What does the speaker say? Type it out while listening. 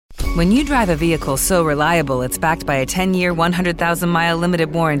When you drive a vehicle so reliable it's backed by a 10-year, 100,000-mile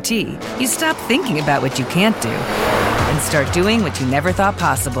limited warranty, you stop thinking about what you can't do and start doing what you never thought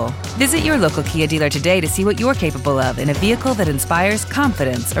possible. Visit your local Kia dealer today to see what you're capable of in a vehicle that inspires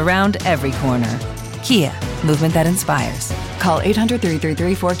confidence around every corner. Kia, movement that inspires. Call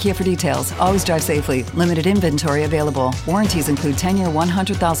 800-333-4KIA for details. Always drive safely. Limited inventory available. Warranties include 10-year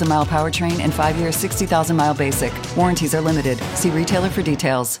 100,000-mile powertrain and 5-year 60,000-mile basic. Warranties are limited. See retailer for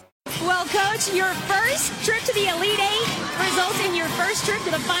details. Well, Coach, your first trip to the Elite Eight results in your first trip to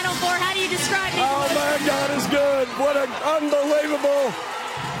the Final Four. How do you describe it? Oh, man, God is good. What an unbelievable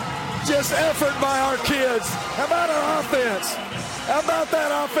just effort by our kids. How about our offense? How about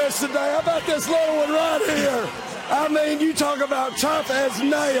that offense today? How about this little one right here? I mean, you talk about tough as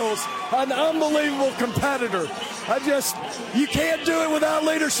nails, an unbelievable competitor. You can't do it without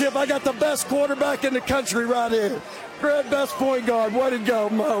leadership. I got the best quarterback in the country right here. Great best point guard. Way to go,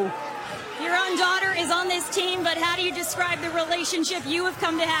 Mo. Your own daughter is on this team, but how do you describe the relationship you have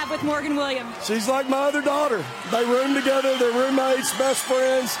come to have with Morgan Williams? She's like my other daughter. They room together. They're roommates, best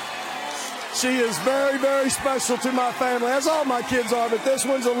friends. She is very, very special to my family, as all my kids are, but this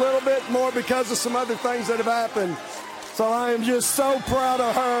one's a little bit more because of some other things that have happened. So I am just so proud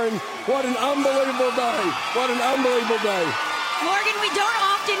of her, and what an unbelievable day. What an unbelievable day. Morgan, we don't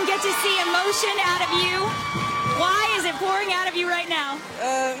often get to see emotion out of you. Why is it pouring out of you right now?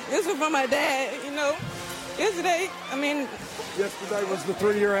 This was from my dad, Yesterday was the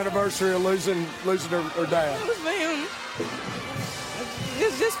 3-year anniversary of losing her dad. It was for him.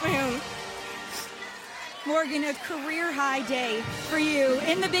 It's just for him. Morgan, a career-high day for you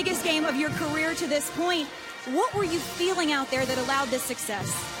in the biggest game of your career to this point. What were you feeling out there that allowed this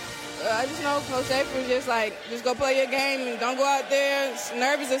success? I just know Coach April just go play your game and don't go out there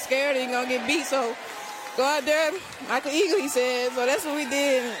nervous or scared and you're going to get beat. So go out there like an eagle, he said. So that's what we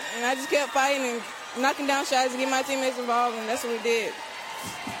did. And I just kept fighting and knocking down shots to get my teammates involved, and that's what we did.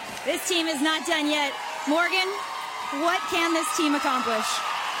 This team is not done yet. Morgan, what can this team accomplish?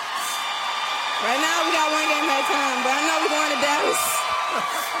 Right now, we got one game at a time, but I know we're going to Dallas.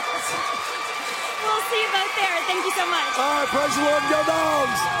 We'll see you both there. Thank you so much. All right, praise the Lord, go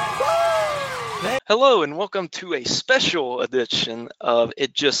Dogs. Hello, and welcome to a special edition of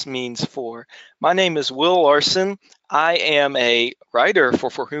It Just Means Four. My name is Will Larson. I am a writer for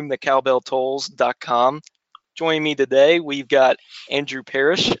ForWhomTheCowbellTolls.com. Joining me today, we've got Andrew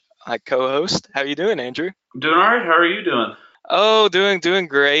Parrish, my co-host. How are you doing, Andrew? I'm doing all right. How are you doing? Oh, doing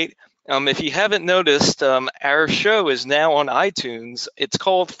great. If you haven't noticed, our show is now on iTunes. It's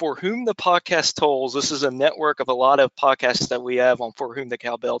called For Whom the Podcast Tolls. This is a network of a lot of podcasts that we have on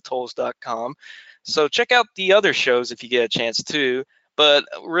ForWhomTheCowbellTolls.com. So check out the other shows if you get a chance to. But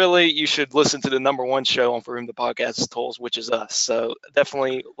really, you should listen to the number one show on For Whom the Podcast Tolls, which is us. So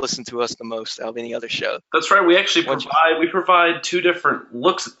definitely listen to us the most out of any other show. That's right. We actually provide two different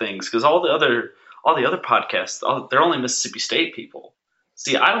looks at things, because all the other podcasts, they're only Mississippi State people.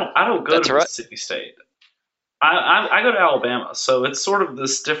 See, I don't go to Mississippi State. I go to Alabama, so it's sort of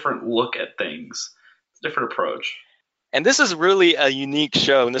this different look at things. It's a different approach. And this is really a unique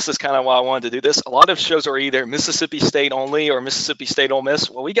show, and this is kind of why I wanted to do this. A lot of shows are either Mississippi State only or Mississippi State Ole Miss.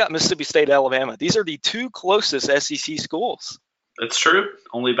 Well, we got Mississippi State, Alabama. These are the two closest SEC schools. It's true.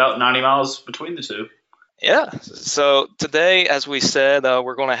 Only about 90 miles between the two. Yeah. So today, as we said,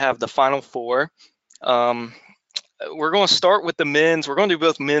 we're going to have the Final Four. We're going to start with the men's. We're going to do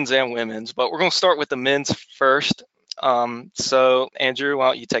both men's and women's, but we're going to start with the men's first. So, Andrew, why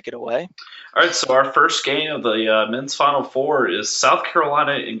don't you take it away? All right, so our first game of the men's Final Four is South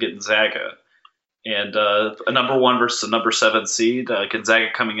Carolina and Gonzaga. And a number 1 versus a number 7 seed. Gonzaga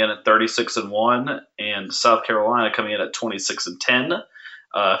coming in at 36-1, and South Carolina coming in at 26-10.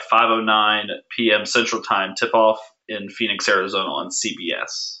 5:09 p.m. Central Time tip-off in Phoenix, Arizona on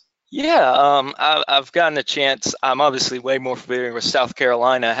CBS. Yeah, I've gotten a chance. I'm obviously way more familiar with South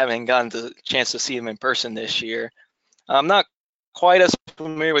Carolina, having gotten the chance to see them in person this year. I'm not quite as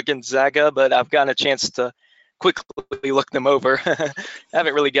familiar with Gonzaga, but I've gotten a chance to quickly look them over. I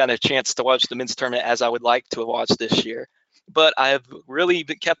haven't really gotten a chance to watch the men's tournament as I would like to have watched this year, but I've really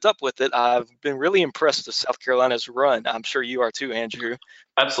been kept up with it. I've been really impressed with South Carolina's run. I'm sure you are too, Andrew.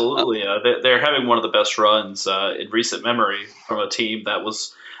 Absolutely. They're having one of the best runs in recent memory from a team that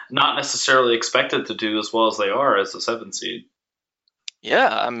was not necessarily expected to do as well as they are as a 7 seed. Yeah,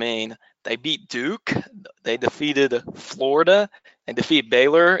 I mean, they beat Duke, they defeated Florida, and defeated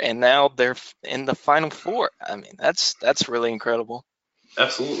Baylor, and now they're in the Final Four. I mean, that's really incredible.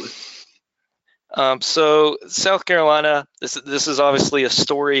 Absolutely. So South Carolina, this is obviously a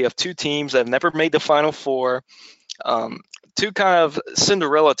story of two teams that have never made the Final Four. two kind of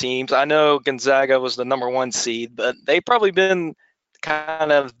Cinderella teams. I know Gonzaga was the number 1 seed, but they've probably been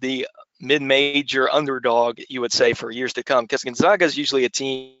kind of the mid-major underdog, you would say, for years to come, because Gonzaga is usually a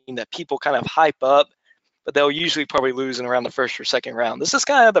team that people kind of hype up, but they'll usually probably lose in around the first or second round. This is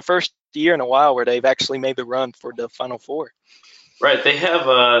kind of the first year in a while where they've actually made the run for the Final Four. Right, they have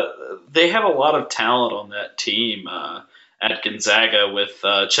a lot of talent on that team at Gonzaga with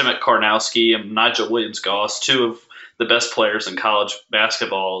Chimit Karnowski and Nigel Williams-Goss, two of the best players in college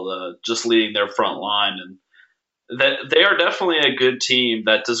basketball, just leading their front line, and that they are definitely a good team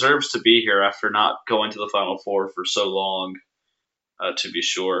that deserves to be here after not going to the Final Four for so long, to be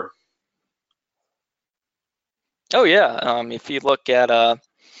sure. Oh yeah, if you look at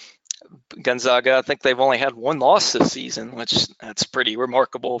Gonzaga, I think they've only had 1 loss this season, which that's pretty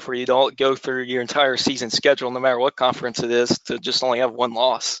remarkable for you to go through your entire season schedule, no matter what conference it is, to just only have 1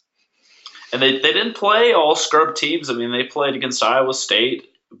 loss. And they didn't play all scrub teams. I mean, they played against Iowa State,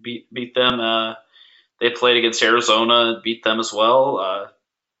 beat them. They played against Arizona, beat them as well.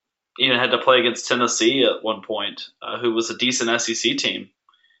 Even had to play against Tennessee at one point, who was a decent SEC team.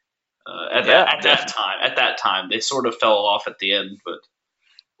 At that time, they sort of fell off at the end, but.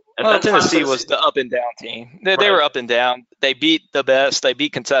 Tennessee was the up and down team. They were up and down. They beat the best. They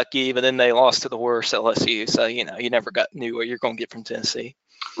beat Kentucky, but then they lost to the worst, LSU. So, you never knew what you're going to get from Tennessee.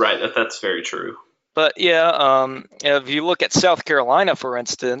 Right. That's very true. But, if you look at South Carolina, for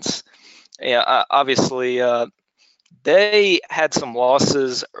instance, obviously they had some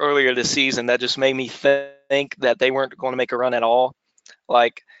losses earlier this season that just made me think that they weren't going to make a run at all.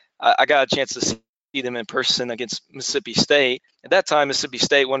 Like, I got a chance to see them in person against Mississippi State. At that time, Mississippi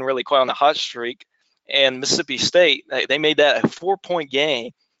State wasn't really quite on a hot streak, and Mississippi State, they made that a 4-point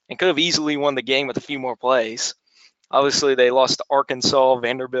game and could have easily won the game with a few more plays. Obviously, they lost to Arkansas,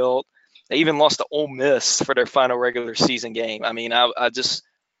 Vanderbilt. They even lost to Ole Miss for their final regular season game. I mean, I just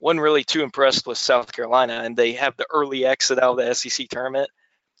wasn't really too impressed with South Carolina, and they have the early exit out of the SEC tournament.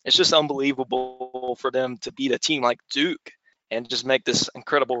 It's just unbelievable for them to beat a team like Duke and just make this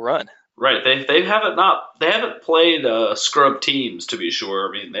incredible run. Right, they haven't played scrub teams, to be sure.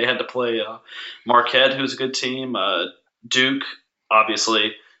 I mean, they had to play Marquette, who's a good team, Duke,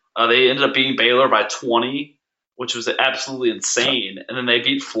 obviously. They ended up beating Baylor by 20, which was absolutely insane. And then they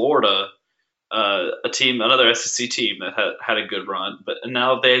beat Florida, another SEC team that had a good run. But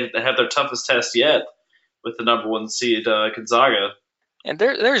now they have their toughest test yet with the number 1 seed Gonzaga. And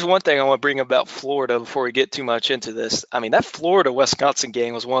there's one thing I want to bring about Florida before we get too much into this. I mean, that Florida-Wisconsin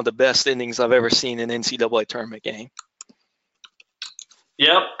game was one of the best endings I've ever seen in an NCAA tournament game.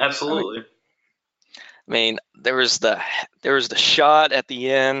 Yep, absolutely. I mean, there was the shot at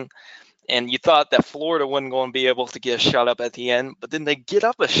the end, and you thought that Florida wasn't going to be able to get a shot up at the end, but then they get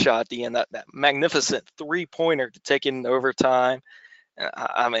up a shot at the end, that magnificent 3-pointer to take it in overtime.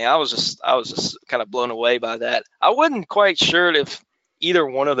 I mean, I was just kind of blown away by that. I wasn't quite sure if either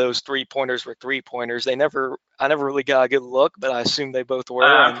one of those 3-pointers were 3-pointers. I never really got a good look, but I assume they both were.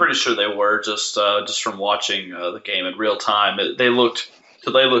 I'm pretty sure they were, just from watching the game in real time. They looked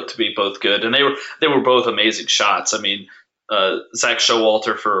to be both good, and they were both amazing shots. I mean, Zach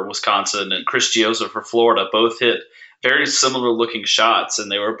Showalter for Wisconsin and Chris Giosa for Florida both hit very similar looking shots,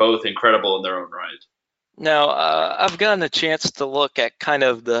 and they were both incredible in their own right. Now, I've gotten a chance to look at kind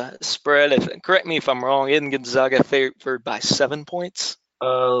of the spread. Correct me if I'm wrong. Isn't Gonzaga favored by 7 points?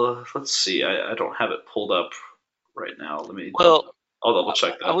 Let's see. I don't have it pulled up right now. I'll double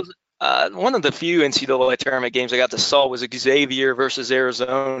check that. One of the few NCAA tournament games I got to saw was Xavier versus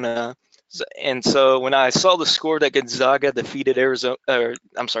Arizona. And so when I saw the score that Gonzaga defeated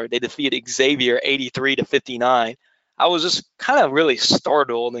they defeated Xavier 83-59. I was just kind of really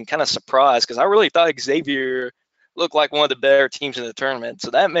startled and kind of surprised because I really thought Xavier looked like one of the better teams in the tournament.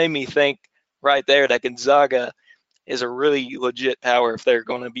 So that made me think right there that Gonzaga is a really legit power if they're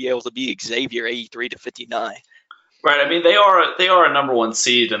going to be able to beat Xavier 83-59. Right. I mean, they are a number 1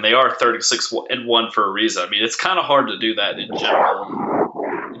 seed, and they are 36-1 for a reason. I mean, it's kind of hard to do that in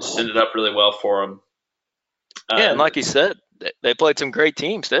general. It just ended up really well for them. And like you said, they played some great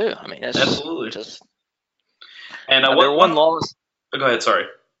teams too. I mean, that's absolutely just. And their one loss. Go ahead. Sorry.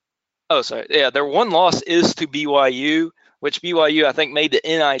 Oh, sorry. Yeah, their one loss is to BYU, which BYU I think made the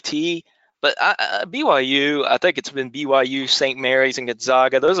NIT. But BYU, I think it's been BYU, St. Mary's, and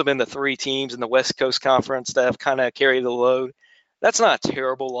Gonzaga. Those have been the 3 teams in the West Coast Conference that have kind of carried the load. That's not a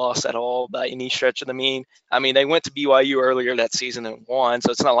terrible loss at all by any stretch of the mean. I mean, they went to BYU earlier that season and won,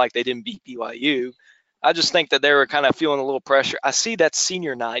 so it's not like they didn't beat BYU. I just think that they were kind of feeling a little pressure. I see that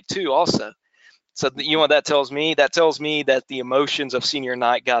senior night too also. So you know what that tells me? That tells me that the emotions of senior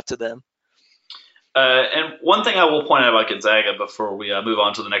night got to them. And one thing I will point out about Gonzaga before we move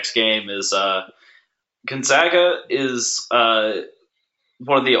on to the next game is Gonzaga is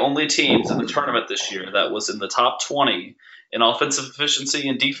one of the only teams in the tournament this year that was in the top 20 in offensive efficiency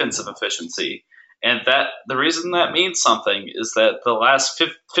and defensive efficiency. And that the reason that means something is that the last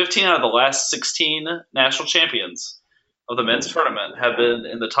 15 out of the last 16 national champions of the men's tournament have been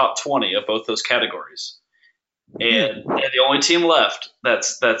in the top 20 of both those categories. And they're the only team left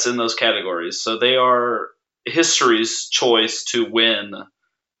that's in those categories. So they are history's choice to win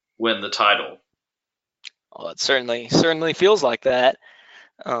the title. Well, it certainly feels like that.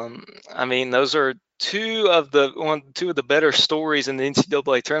 I mean, those are two of the better stories in the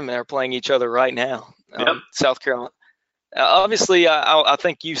NCAA tournament are playing each other right now. Yep. South Carolina. Obviously, I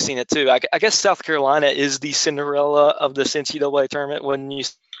think you've seen it too. I guess South Carolina is the Cinderella of this NCAA tournament. Wouldn't you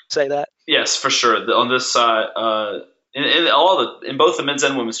say that? Yes, for sure. On this side, in both the men's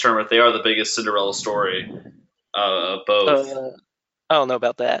and women's tournament, they are the biggest Cinderella story of both. I don't know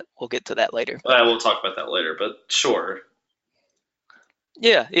about that. We'll get to that later. We'll talk about that later, but sure.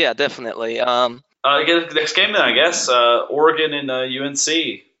 Yeah, definitely. Again, the next game then, I guess, Oregon and UNC.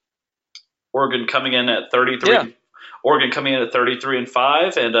 Oregon coming in at 33. Yeah. Oregon coming in at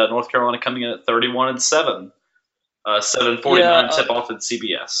 33-5, and North Carolina coming in at 31-7. 7:49 tip off at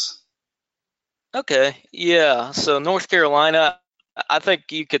CBS. Okay, yeah. So North Carolina, I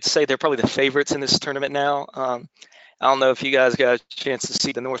think you could say they're probably the favorites in this tournament now. I don't know if you guys got a chance to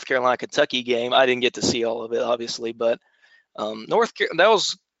see the North Carolina-Kentucky game. I didn't get to see all of it, obviously, but that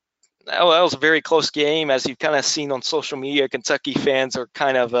was a very close game. As you've kind of seen on social media, Kentucky fans are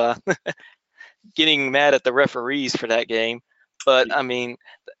kind of getting mad at the referees for that game. But, I mean,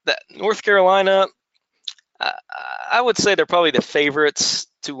 North Carolina, I would say they're probably the favorites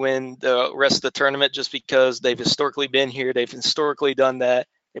to win the rest of the tournament just because they've historically been here. They've historically done that.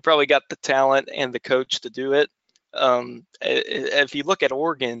 They probably got the talent and the coach to do it. If you look at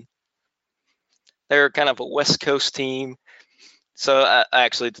Oregon, they're kind of a West Coast team. So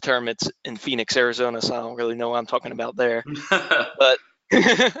actually the tournament's in Phoenix, Arizona, so I don't really know what I'm talking about there.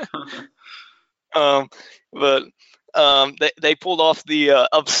 They pulled off the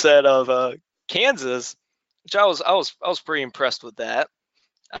upset of Kansas, which I was pretty impressed with that.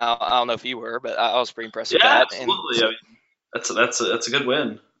 I don't know if you were, but I was pretty impressed with that. Absolutely. And I mean, that's a good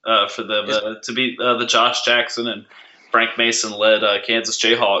win for them to beat the Josh Jackson and Frank Mason led Kansas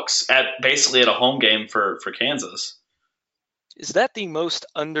Jayhawks basically at a home game for Kansas. Is that the most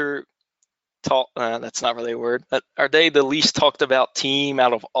that's not really a word. But are they the least talked about team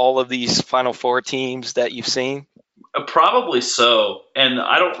out of all of these Final Four teams that you've seen? Probably so, and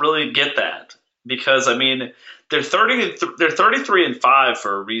I don't really get that because I mean they're 33-5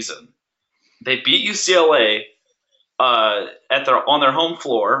 for a reason. They beat UCLA on their home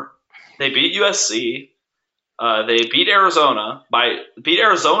floor. They beat USC. They beat Arizona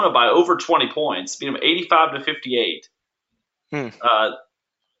by over 20 points. Beat them 85-58.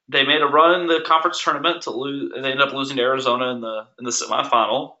 They made a run in the conference tournament to lose. They ended up losing to Arizona in the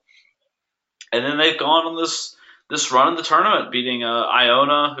semifinal, and then they've gone on this run in the tournament, beating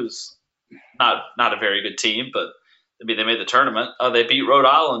Iona, who's not a very good team, but I mean they made the tournament. They beat Rhode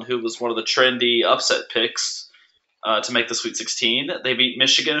Island, who was one of the trendy upset picks to make the Sweet 16. They beat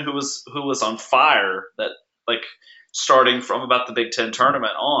Michigan, who was on fire, that like starting from about the Big Ten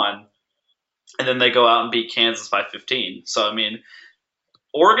tournament on, and then they go out and beat Kansas by 15. So I mean,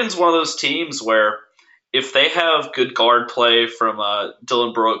 Oregon's one of those teams where if they have good guard play from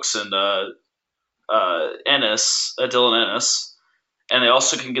Dylan Brooks and Dylan Ennis, and they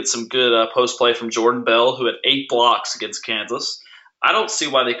also can get some good post play from Jordan Bell, who had 8 blocks against Kansas, I don't see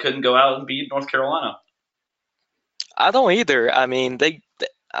why they couldn't go out and beat North Carolina. I don't either. I mean, they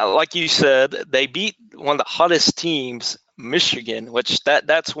like you said, they beat one of the hottest teams, Michigan, which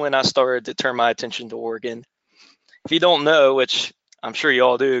that's when I started to turn my attention to Oregon. If you don't know, which I'm sure you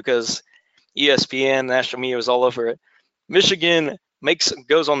all do because ESPN, national media was all over it, Michigan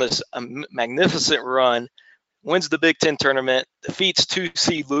goes on this magnificent run, wins the Big Ten tournament, defeats 2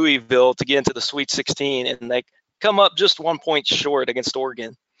 seed Louisville to get into the Sweet 16, and they come up just 1 point short against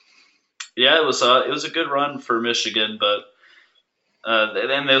Oregon. Yeah, it was a good run for Michigan, but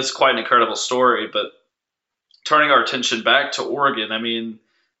and it was quite an incredible story. But turning our attention back to Oregon, I mean,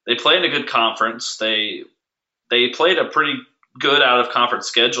 they play in a good conference. They played a pretty good out of conference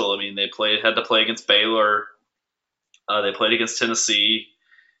schedule. I mean, they had to play against Baylor. They played against Tennessee.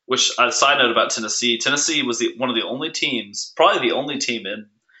 Which, side note about Tennessee was one of the only teams, probably the only team in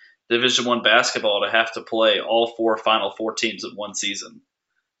Division I basketball to have to play all 4 Final Four teams in one season,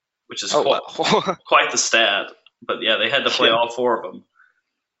 which is quite the stat. But yeah, they had to play all 4 of them.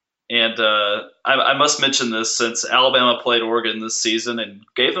 And I must mention this since Alabama played Oregon this season and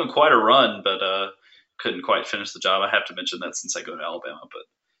gave them quite a run, but couldn't quite finish the job. I have to mention that since I go to Alabama,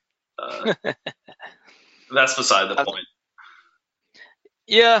 but that's beside the point.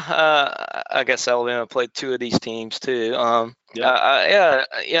 Yeah, I guess Alabama played two of these teams too.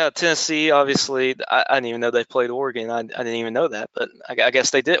 Yeah, Tennessee, obviously, I didn't even know they played Oregon. I didn't even know that, but I guess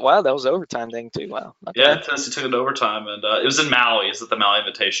they did. Wow, that was an overtime thing too. Wow. Okay. Yeah, Tennessee took it to overtime, and it was in Maui. It's at the Maui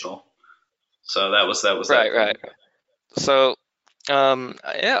Invitational. So that was right. So,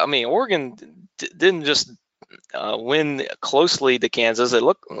 yeah, I mean, Oregon didn't just win closely to Kansas. It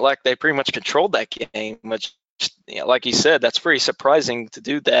looked like they pretty much controlled that game, which, like you said, that's pretty surprising to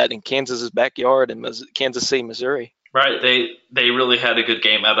do that in Kansas's backyard in Kansas City, Missouri. Right. They really had a good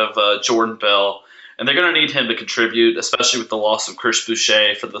game out of Jordan Bell, and they're going to need him to contribute, especially with the loss of Chris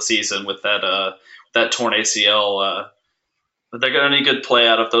Boucher for the season with that torn ACL. They're going to need good play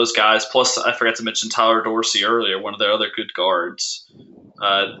out of those guys. Plus, I forgot to mention Tyler Dorsey earlier, one of their other good guards.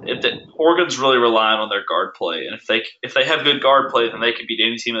 Oregon's really relying on their guard play, and if they have good guard play, then they can beat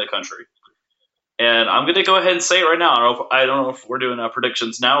any team in the country. And I'm going to go ahead and say it right now. I don't know if we're doing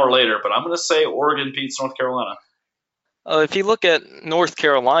predictions now or later, but I'm going to say Oregon beats North Carolina. If you look at North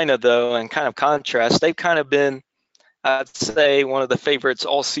Carolina, though, and kind of contrast, they've kind of been, I'd say, one of the favorites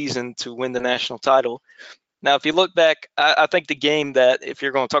all season to win the national title. Now, if you look back, I think the game that, if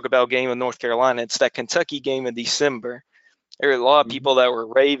you're going to talk about a game of North Carolina, it's that Kentucky game in December. There were a lot of people that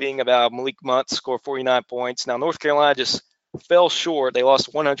were raving about Malik Monk scored 49 points. Now, North Carolina just fell short. They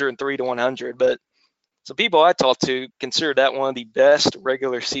lost 103-100, but some people I talked to consider that one of the best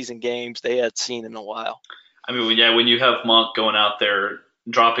regular season games they had seen in a while. I mean, when you have Monk going out there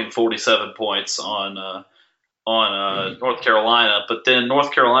dropping 47 points on North Carolina, but then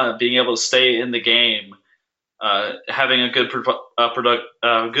North Carolina being able to stay in the game, having a good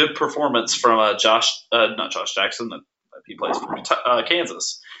performance from not Josh Jackson, he plays for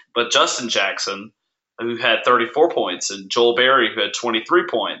Kansas, but Justin Jackson, who had 34 points, and Joel Berry, who had 23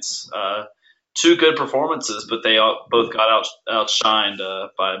 points. Two good performances, but they both got outshined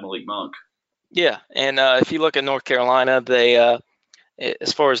by Malik Monk. Yeah, and if you look at North Carolina, they,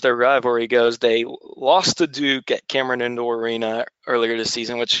 as far as their rivalry goes, they lost to Duke at Cameron Indoor Arena earlier this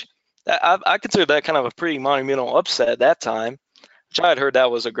season, which I consider that kind of a pretty monumental upset at that time, which I had heard that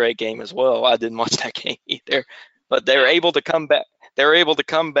was a great game as well. I didn't watch that game either, but they were able to come back. They were able to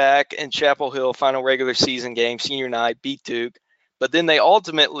come back in Chapel Hill, final regular season game, senior night, beat Duke. But then they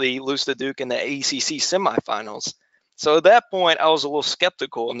ultimately lose to Duke in the ACC semifinals. So at that point, I was a little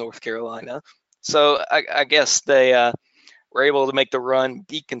skeptical of North Carolina. So I guess they were able to make the run,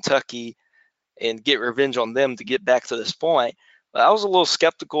 beat Kentucky, and get revenge on them to get back to this point. But I was a little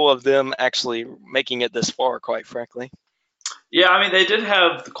skeptical of them actually making it this far, quite frankly. Yeah, I mean, they did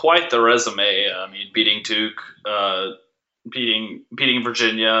have quite the resume. I mean, beating Duke, beating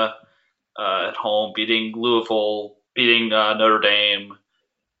Virginia at home, beating Louisville, beating Notre Dame,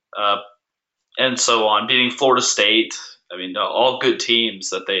 and so on, beating Florida State. I mean, all good teams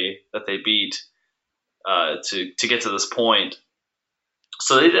that they beat to get to this point.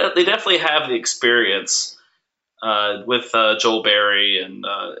 So they definitely have the experience with Joel Berry and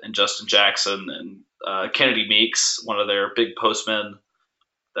Justin Jackson and Kennedy Meeks, one of their big postmen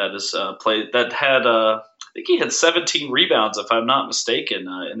that has played. That had I think he had 17 rebounds, if I'm not mistaken,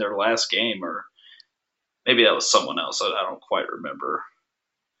 in their last game, or maybe that was someone else. I don't quite remember.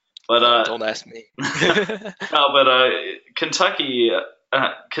 But don't ask me. No, but Kentucky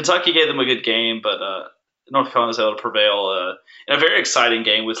gave them a good game, but North Carolina was able to prevail in a very exciting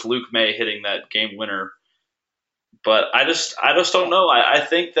game with Luke May hitting that game winner. But I just don't know. I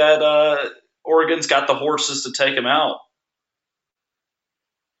think that Oregon's got the horses to take him out.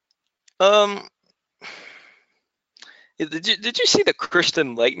 Did you see the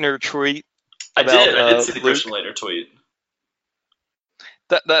Christian Laettner tweet? I did see the Christian Laettner tweet.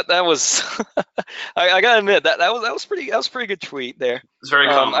 That was I gotta admit that was a pretty good tweet there. It's very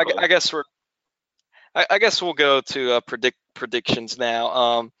comical. I guess we'll go to predictions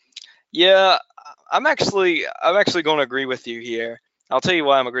now. Yeah, I'm actually going to agree with you here. I'll tell you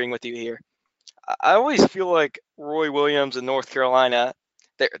why I'm agreeing with you here. I always feel like Roy Williams and North Carolina,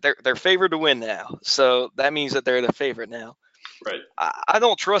 they're favored to win now. So that means that they're the favorite now. Right. I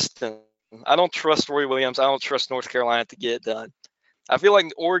don't trust them. I don't trust Roy Williams. I don't trust North Carolina to get it done. I feel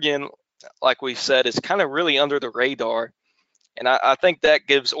like Oregon, like we've said, is kind of really under the radar. And I think that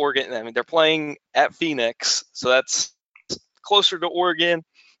gives Oregon, I mean, they're playing at Phoenix, so that's closer to Oregon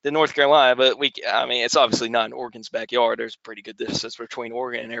than North Carolina. But it's obviously not in Oregon's backyard. There's a pretty good distance between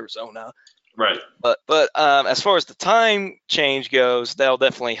Oregon and Arizona. Right. But as far as the time change goes, that'll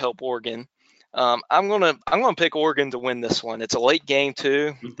definitely help Oregon. I'm gonna pick Oregon to win this one. It's a late game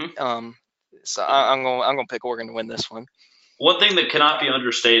too. So I'm gonna pick Oregon to win this one. One thing that cannot be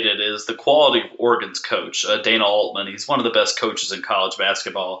understated is the quality of Oregon's coach, Dana Altman. He's one of the best coaches in college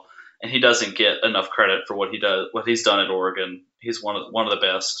basketball, and he doesn't get enough credit for what he's done at Oregon. He's one of the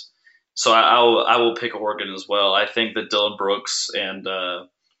best. So I will pick Oregon as well. I think that Dylan Brooks and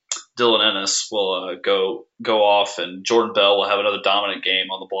Dylan Ennis will go off, and Jordan Bell will have another dominant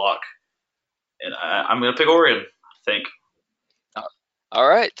game on the block. And I'm going to pick Oregon, I think. All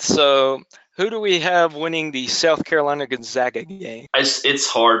right. So who do we have winning the South Carolina-Gonzaga game? It's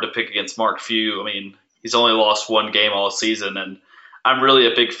hard to pick against Mark Few. I mean, he's only lost one game all season, and I'm really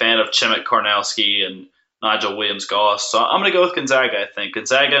a big fan of Chemik Karnowski and Nigel Williams-Goss. So I'm going to go with Gonzaga, I think.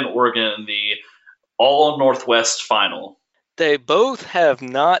 Gonzaga and Oregon in the All-Northwest final. They both have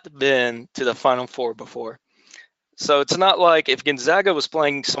not been to the Final Four before. So it's not like if Gonzaga was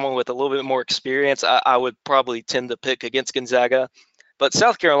playing someone with a little bit more experience, I would probably tend to pick against Gonzaga. But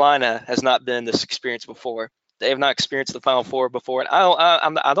South Carolina has not been this experience before. They have not experienced the Final Four before. And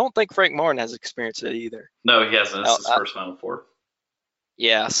I don't think Frank Martin has experienced it either. No, he hasn't. It's his first Final Four.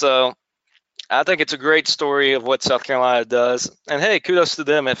 Yeah, so I think it's a great story of what South Carolina does. And, hey, kudos to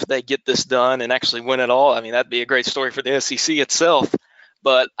them if they get this done and actually win it all. I mean, that'd be a great story for the SEC itself.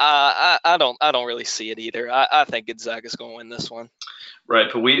 But I don't really see it either. I think Gonzaga's going to win this one. Right,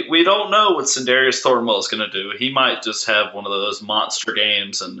 but we don't know what Sindarius Thornwell is going to do. He might just have one of those monster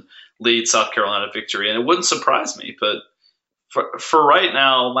games and lead South Carolina to victory, and it wouldn't surprise me. But for right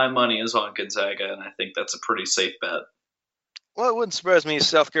now, my money is on Gonzaga, and I think that's a pretty safe bet. Well, it wouldn't surprise me if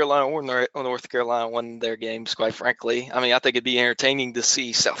South Carolina or North Carolina won their games, quite frankly. I mean, I think it'd be entertaining to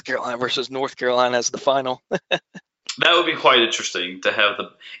see South Carolina versus North Carolina as the final. That would be quite interesting to have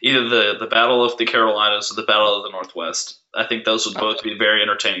either the Battle of the Carolinas or the Battle of the Northwest. I think those would both be very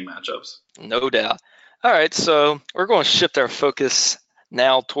entertaining matchups. No doubt. All right, so we're going to shift our focus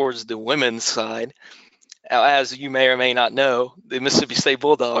now towards the women's side. As you may or may not know, the Mississippi State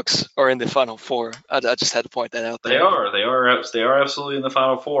Bulldogs are in the Final Four. I just had to point that out there. They are absolutely in the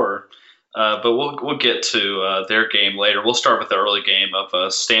Final Four. But we'll get to their game later. We'll start with the early game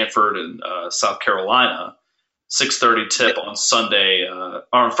of Stanford and South Carolina. 6:30 tip on Sunday, or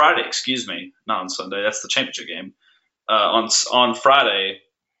on Friday, excuse me, not on Sunday. That's the championship game. On Friday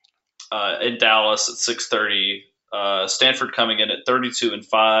in Dallas at 6:30. Stanford coming in at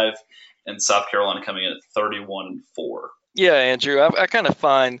 32-5, and South Carolina coming in at 31-4. Yeah, Andrew, I kind of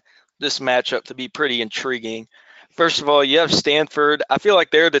find this matchup to be pretty intriguing. First of all, you have Stanford. I feel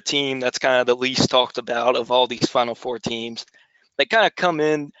like they're the team that's kind of the least talked about of all these Final Four teams. They kind of come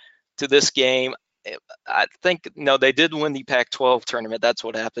in to this game. I think they did win the Pac-12 tournament. That's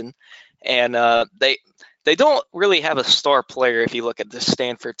what happened, and they don't really have a star player. If you look at the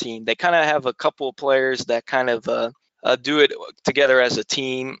Stanford team, they kind of have a couple of players that kind of do it together as a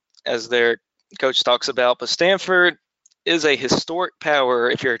team, as their coach talks about. But Stanford is a historic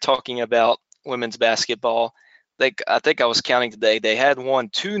power if you're talking about women's basketball. I think I was counting today. They had won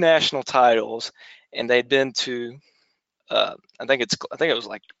 2 national titles, and they'd been to I think it was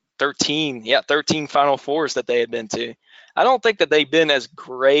like 13 Final Fours that they had been to. I don't think that they've been as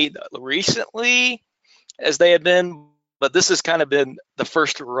great recently as they had been, but this has kind of been the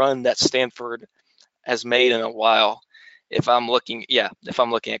first run that Stanford has made in a while. If I'm looking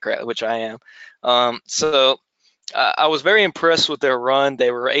at correctly, which I am. So I was very impressed with their run.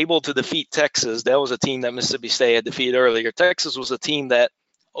 They were able to defeat Texas. That was a team that Mississippi State had defeated earlier. Texas was a team they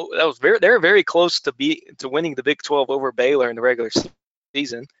were very close to winning the Big 12 over Baylor in the regular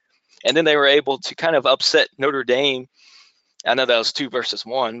season. And then they were able to kind of upset Notre Dame. I know that was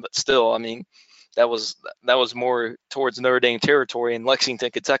 2-1, but still, I mean, that was more towards Notre Dame territory in Lexington,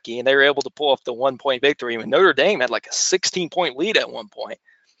 Kentucky, and they were able to pull off the 1-point victory. When Notre Dame had like a 16-point lead at one point.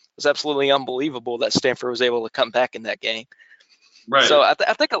 It was absolutely unbelievable that Stanford was able to come back in that game. Right. So I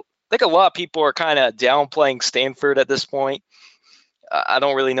think a lot of people are kind of downplaying Stanford at this point. I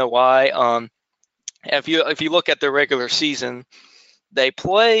don't really know why. If you look at their regular season, they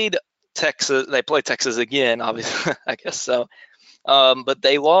played Texas. They played Texas again, obviously, I guess so. But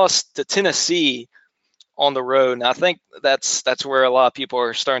they lost to Tennessee on the road, and I think that's where a lot of people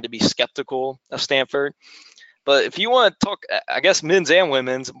are starting to be skeptical of Stanford. But if you want to talk, I guess men's and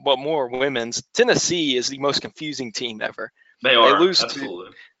women's, but more women's, Tennessee is the most confusing team ever. They lose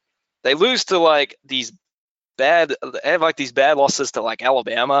absolutely. They lose to like these bad losses to like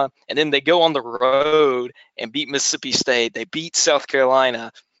Alabama, and then they go on the road and beat Mississippi State. They beat South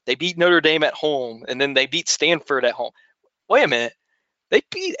Carolina. They beat Notre Dame at home, and then they beat Stanford at home. Wait a minute. They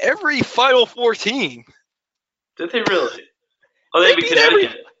beat every Final Four team. Did they really? Oh, they beat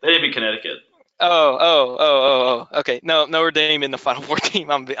Connecticut. They didn't beat Connecticut. Oh. Okay. No, Notre Dame in the Final Four team.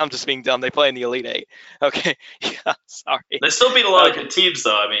 I'm just being dumb. They play in the Elite Eight. Okay. Yeah, sorry. They still beat a lot of good teams,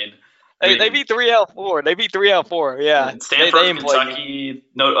 though. I mean, they beat 3 out of 4. They beat 3 out of 4. Yeah. Stanford, Kentucky,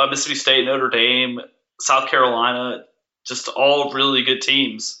 Mississippi State, Notre Dame, South Carolina, just all really good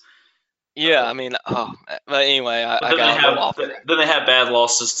teams. Yeah, I mean, but anyway, then they had bad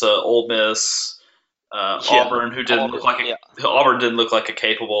losses to Ole Miss, Auburn, who didn't look like Auburn didn't look like a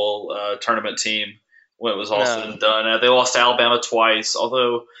capable tournament team when it was all said and done. They lost to Alabama twice.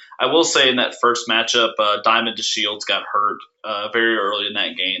 Although I will say in that first matchup, Diamond DeShields got hurt very early in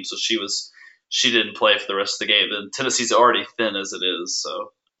that game, so she didn't play for the rest of the game. And Tennessee's already thin as it is,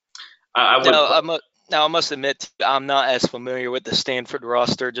 so I would. Now, I must admit, I'm not as familiar with the Stanford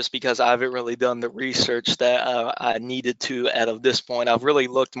roster just because I haven't really done the research that I needed to at this point. I've really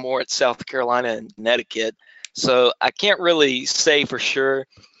looked more at South Carolina and Connecticut. So I can't really say for sure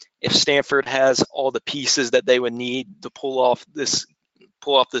if Stanford has all the pieces that they would need to pull off this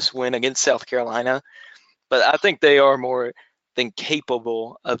win against South Carolina. But I think they are more than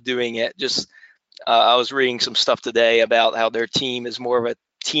capable of doing it. Just I was reading some stuff today about how their team is more of a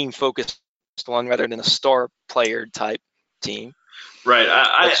team-focused one rather than a star player type team. Right.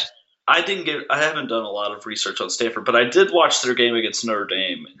 I haven't done a lot of research on Stanford, but I did watch their game against Notre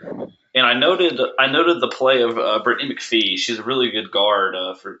Dame, and I noted the play of Brittany McPhee. She's a really good guard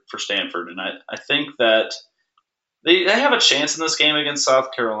for Stanford, and I think that they have a chance in this game against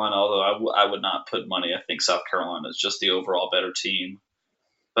South Carolina. Although I would not put money. I think South Carolina is just the overall better team.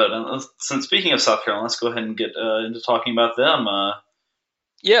 But since speaking of South Carolina, let's go ahead and get into talking about them.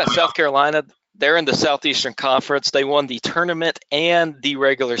 South Carolina, they're in the Southeastern Conference. They won the tournament and the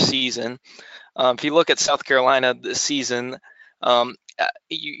regular season. If you look at South Carolina this season,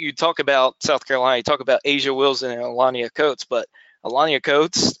 you talk about South Carolina, you talk about Asia Wilson and Alania Coates, but Alania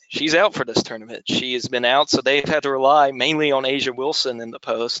Coates, she's out for this tournament. She has been out, so they've had to rely mainly on Asia Wilson in the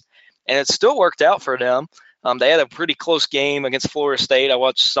post, and it still worked out for them. They had a pretty close game against Florida State. I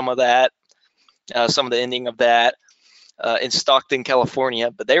watched some of that, some of the ending of that. In Stockton,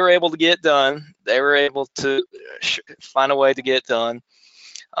 California, but they were able to get it done. They were able to find a way to get it done.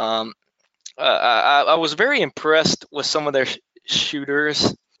 I was very impressed with some of their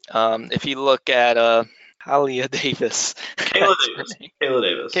shooters. If you look at Halia Davis. Kayla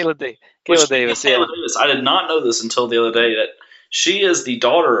Davis. I did not know this until the other day that she is the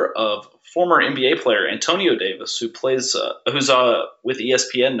daughter of former NBA player Antonio Davis, who's with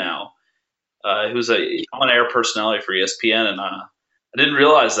ESPN now. Who's a on-air personality for ESPN, and I didn't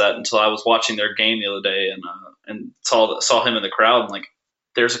realize that until I was watching their game the other day and saw him in the crowd. And like,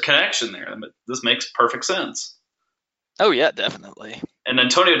 there's a connection there. This makes perfect sense. Oh yeah, definitely. And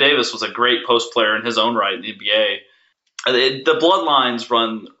Antonio Davis was a great post player in his own right in the NBA. The bloodlines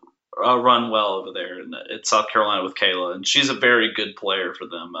run well over there at South Carolina with Kayla, and she's a very good player for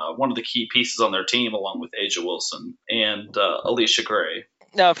them. One of the key pieces on their team, along with Asia Wilson and Alicia Gray.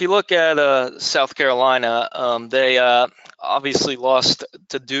 Now, if you look at South Carolina, they obviously lost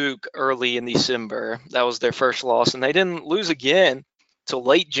to Duke early in December. That was their first loss, and they didn't lose again till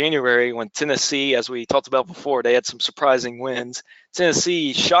late January when Tennessee, as we talked about before, they had some surprising wins.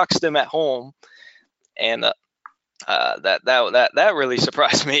 Tennessee shocks them at home, and that really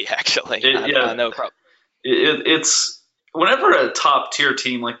surprised me, actually. I know. It's whenever a top tier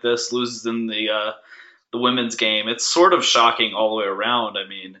team like this loses in the women's game, it's sort of shocking all the way around. I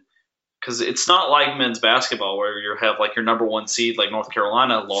mean, because it's not like men's basketball where you have like your number one seed, like North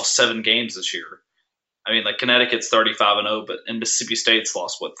Carolina, lost 7 games this year. I mean, like Connecticut's 35-0, but Mississippi State's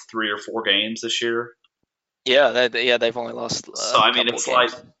lost 3 or 4 games this year. Yeah, they've only lost. So I mean, it's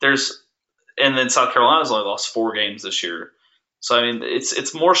games. And then South Carolina's only lost 4 games this year. So I mean,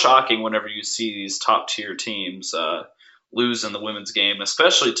 it's more shocking whenever you see these top tier teams lose in the women's game,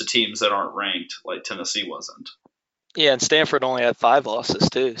 especially to teams that aren't ranked, like Tennessee wasn't. Yeah, and Stanford only had 5 losses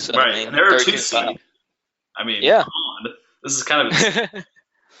too. So right, I mean, and they're a 2 seed. I mean, come on. This is kind of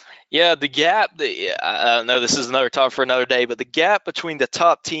yeah. The gap. I know this is another talk for another day, but the gap between the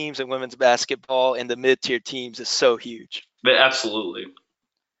top teams in women's basketball and the mid-tier teams is so huge. But absolutely.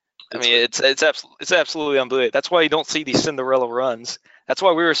 I mean, it's absolutely unbelievable. That's why you don't see these Cinderella runs. That's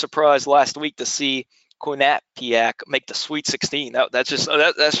why we were surprised last week to see Quinnipiac make the Sweet 16. That's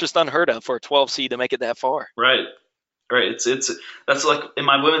just unheard of for a 12 seed to make it that far. Right. That's like in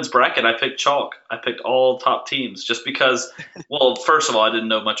my women's bracket. I picked chalk. I picked all top teams just because. Well, first of all, I didn't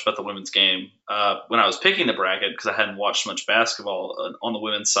know much about the women's game when I was picking the bracket because I hadn't watched much basketball on the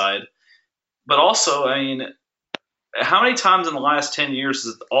women's side. But also, I mean, How many times in the last 10 years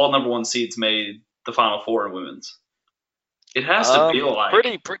has all number one seeds made the Final Four in women's? It has to be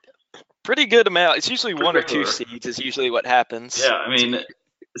like pretty good amount. It's usually one or two regular. seeds is usually what happens. Yeah, I mean,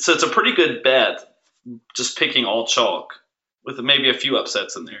 so it's a pretty good bet, just picking all chalk with maybe a few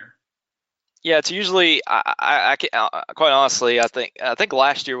upsets in there. Yeah, it's usually I quite honestly I think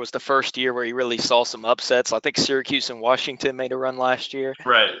last year was the first year where you really saw some upsets. I think Syracuse and Washington made a run last year.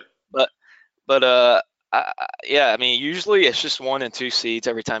 Right. But I mean, usually it's just 1 and 2 seeds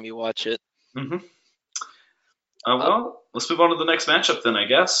every time you watch it. Mm-hmm. Well, let's move on to the next matchup then, I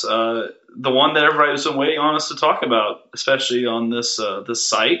guess. The one that everybody's been waiting on us to talk about, especially on this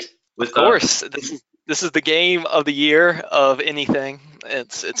site. Of course, this is the game of the year of anything.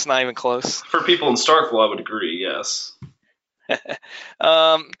 It's not even close. For people in Starkville, I would agree. Yes.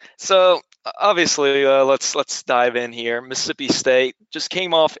 So obviously, let's dive in here. Mississippi State just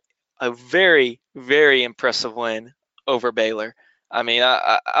came off a very, very impressive win over Baylor. I mean,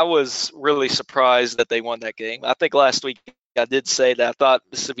 I was really surprised that they won that game. I think last week I did say that I thought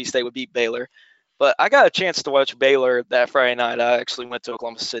Mississippi State would beat Baylor, but I got a chance to watch Baylor that Friday night. I actually went to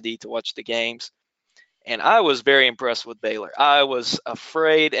Oklahoma City to watch the games, and I was very impressed with Baylor. I was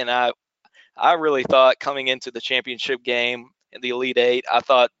afraid, and I really thought coming into the championship game in the Elite Eight, I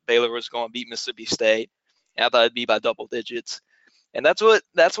thought Baylor was going to beat Mississippi State, and I thought it'd be by double digits. And that's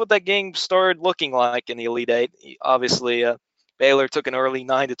what that game started looking like in the Elite Eight. Obviously, Baylor took an early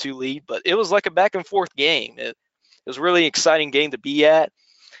 9-2 lead, but it was like a back and forth game. It was a really exciting game to be at.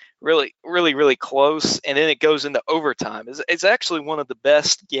 Really, really, really close. And then it goes into overtime. It's actually one of the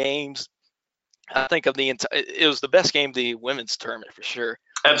best games, I think, of the entire. It was the best game of the women's tournament for sure.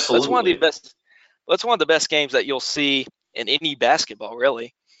 Absolutely. That's one of the best games that you'll see in any basketball,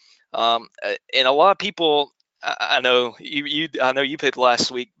 really. And a lot of people, I know you picked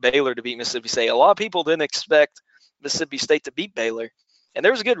last week Baylor to beat Mississippi State. A lot of people didn't expect Mississippi State to beat Baylor, and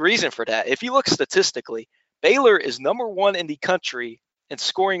there's a good reason for that. If you look statistically, Baylor is number 1 in the country in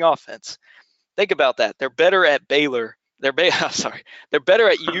scoring offense. Think about that. They're better at Baylor. They're better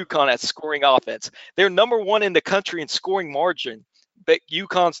at UConn at scoring offense. They're number 1 in the country in scoring margin. But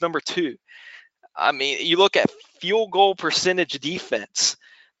UConn's number 2. I mean, you look at field goal percentage defense.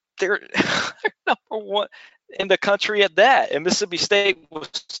 They're number 1 in the country at that, and Mississippi State was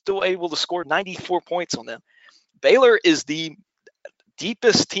still able to score 94 points on them. Baylor is the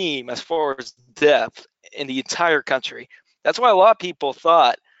deepest team as far as depth in the entire country. That's why a lot of people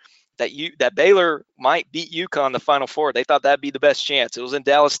thought that Baylor might beat UConn in the Final Four. They thought that'd be the best chance. It was in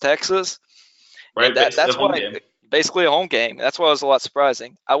Dallas, Texas. Right. That's why basically a home game. That's why it was a lot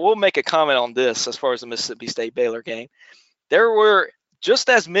surprising. I will make a comment on this as far as the Mississippi State Baylor game. There were just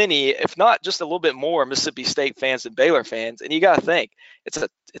as many, if not just a little bit more, Mississippi State fans than Baylor fans. And you got to think, it's a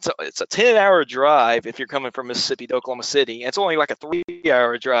 10-hour drive if you're coming from Mississippi to Oklahoma City. It's only like a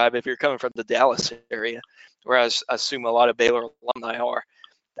 3-hour drive if you're coming from the Dallas area, where I assume a lot of Baylor alumni are.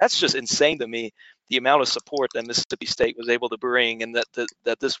 That's just insane to me, the amount of support that Mississippi State was able to bring, and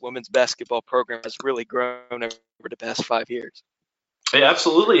that this women's basketball program has really grown over the past 5 years. Yeah,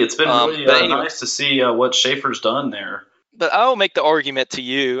 absolutely. It's been really nice to see what Schaefer's done there. But I'll make the argument to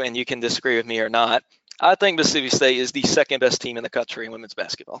you, and you can disagree with me or not. I think Mississippi State is the second best team in the country in women's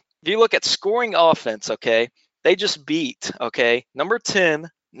basketball. If you look at scoring offense, okay, they just beat, okay, number 10,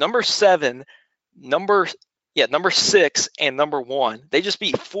 number 7, number 6, and number 1. They just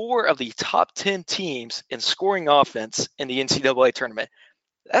beat 4 of the top 10 teams in scoring offense in the NCAA tournament.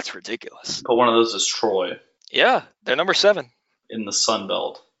 That's ridiculous. But one of those is Troy. Yeah, they're number 7. In the Sun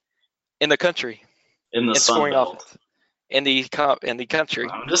Belt. In the country. In the Sun scoring Belt. Offense. In the country.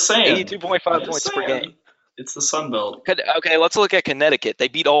 I'm just saying. 82.5 points per game. It's the Sun Belt. Okay, let's look at Connecticut. They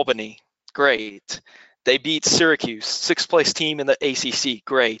beat Albany. Great. They beat Syracuse, 6th place team in the ACC.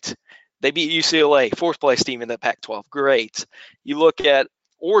 Great. They beat UCLA, 4th place team in the Pac-12. Great. You look at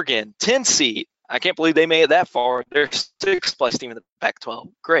Oregon, 10 seed. I can't believe they made it that far. They're 6th place team in the Pac-12.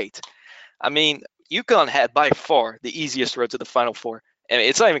 Great. I mean, UConn had by far the easiest road to the Final Four. I mean,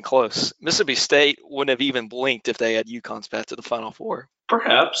 it's not even close. Mississippi State wouldn't have even blinked if they had UConn's path to the Final Four.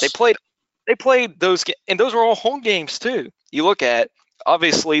 Perhaps. They played those, and those were all home games too. You look at,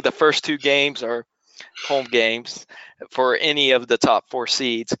 obviously, the first 2 games are home games for any of the top 4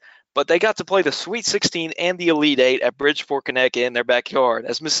 seeds, but they got to play the Sweet 16 and the Elite Eight at Bridgeport, Connecticut in their backyard.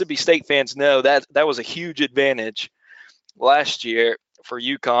 As Mississippi State fans know, that was a huge advantage last year for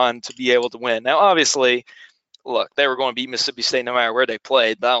UConn to be able to win. Now, obviously, look, they were going to beat Mississippi State no matter where they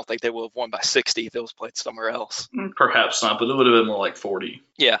played, but I don't think they would have won by 60 if it was played somewhere else. Perhaps not, but it would have been more like 40.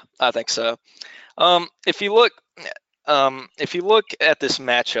 Yeah, I think so. If you look at this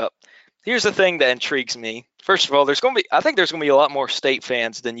matchup, here's the thing that intrigues me. First of all, I think there's going to be a lot more State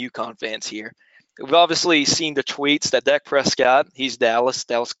fans than UConn fans here. We've obviously seen the tweets that Dak Prescott, he's Dallas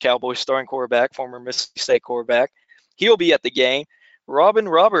Cowboys starting quarterback, former Mississippi State quarterback. He'll be at the game. Robin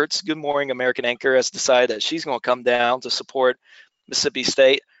Roberts, Good Morning American anchor, has decided that she's going to come down to support Mississippi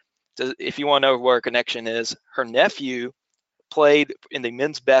State. If you want to know where her connection is, her nephew played in the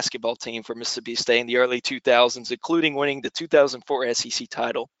men's basketball team for Mississippi State in the early 2000s, including winning the 2004 SEC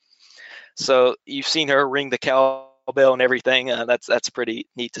title. So you've seen her ring the cowbell and everything. That's pretty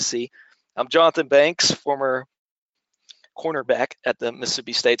neat to see. Jonathan Banks, former cornerback at the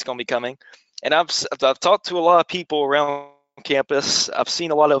Mississippi State, is going to be coming. And I've talked to a lot of people around campus. I've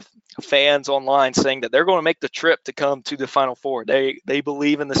seen a lot of fans online saying that they're going to make the trip to come to the Final Four. They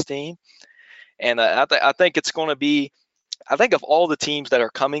believe in this team. And I think it's going to be, I think of all the teams that are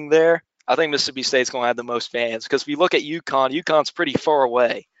coming there, I think Mississippi State's going to have the most fans. Because if you look at UConn's pretty far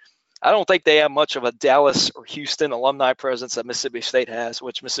away. I don't think they have much of a Dallas or Houston alumni presence that Mississippi State has,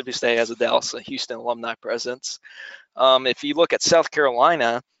 which Mississippi State has a Dallas and Houston alumni presence. If you look at South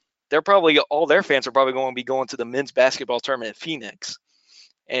Carolina, all their fans are probably going to be going to the men's basketball tournament in Phoenix.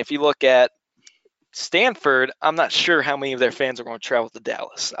 And if you look at Stanford, I'm not sure how many of their fans are going to travel to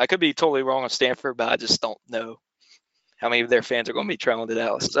Dallas. I could be totally wrong on Stanford, but I just don't know how many of their fans are going to be traveling to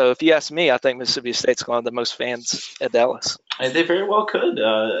Dallas. So if you ask me, I think Mississippi State's going to have the most fans at Dallas. They very well could.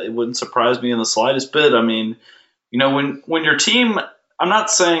 It wouldn't surprise me in the slightest bit. I mean, when your team – I'm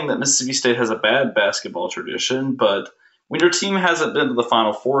not saying that Mississippi State has a bad basketball tradition, but when your team hasn't been to the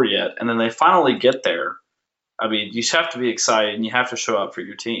Final Four yet and then they finally get there, I mean, you have to be excited and you have to show up for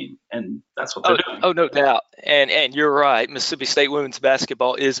your team, and that's what they're doing. Oh, no doubt. And you're right. Mississippi State women's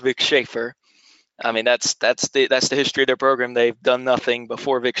basketball is Vic Schaefer. I mean, that's the history of their program. They've done nothing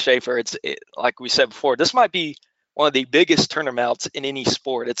before Vic Schaefer. Like we said before, this might be one of the biggest tournaments in any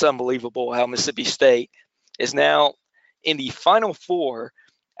sport. It's unbelievable how Mississippi State is now in the Final Four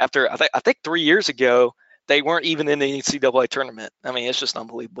after I think 3 years ago they weren't even in the NCAA tournament. I mean, it's just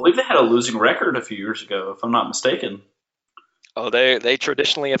unbelievable. I believe they had a losing record a few years ago, if I'm not mistaken. Oh, they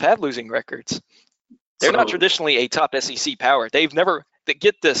traditionally have had losing records. They're not traditionally a top SEC power. They've never.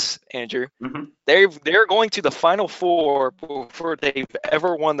 Get this, Andrew. Mm-hmm. They're going to the Final Four before they've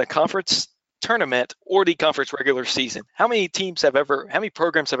ever won the conference tournament or the conference regular season. How many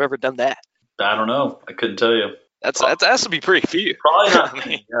programs have ever done that? I don't know. I couldn't tell you. That has to be pretty few. Probably not.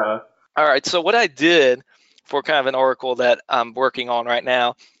 Yeah. All right. So what I did for kind of an article that I'm working on right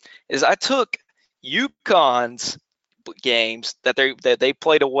now is I took UConn's games that they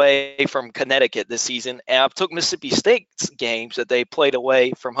played away from Connecticut this season, and I took Mississippi State's games that they played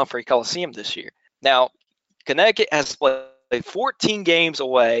away from Humphrey Coliseum this year. Now, Connecticut has played 14 games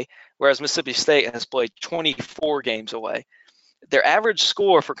away, whereas Mississippi State has played 24 games away. Their average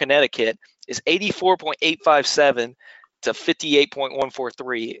score for Connecticut is 84.857 to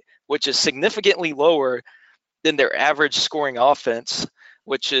 58.143, which is significantly lower than their average scoring offense,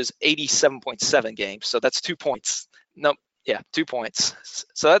 which is 87.7 games. So that's 2 points. 2 points.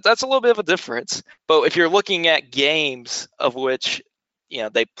 So that's a little bit of a difference. But if you're looking at games of which,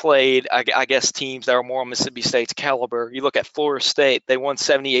 they played, I guess, teams that are more on Mississippi State's caliber, you look at Florida State, they won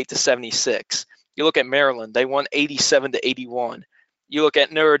 78-76. You look at Maryland, they won 87-81. You look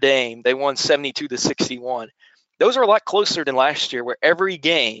at Notre Dame, they won 72-61. Those are a lot closer than last year, where every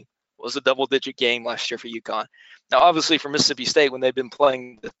game was a double-digit game last year for UConn. Now, obviously, for Mississippi State, when they've been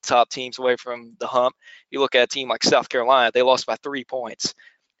playing the top teams away from the hump, you look at a team like South Carolina, they lost by 3 points.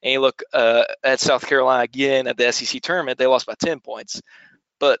 And you look at South Carolina again at the SEC tournament, they lost by 10 points.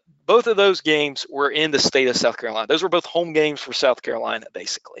 But both of those games were in the state of South Carolina. Those were both home games for South Carolina,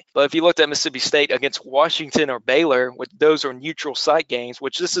 basically. But if you looked at Mississippi State against Washington or Baylor, which those are neutral site games,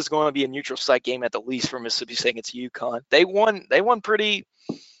 which this is going to be a neutral site game at the least for Mississippi State against UConn. They won pretty.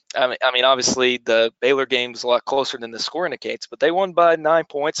 I mean, obviously, the Baylor game is a lot closer than the score indicates, but they won by 9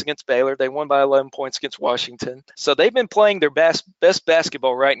 points against Baylor. They won by 11 points against Washington. So they've been playing their best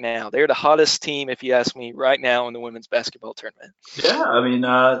basketball right now. They're the hottest team, if you ask me, right now in the women's basketball tournament. Yeah, I mean,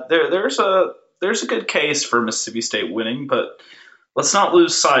 there's a good case for Mississippi State winning, but let's not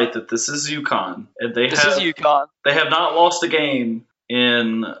lose sight that this is UConn. This is UConn. They have not lost a game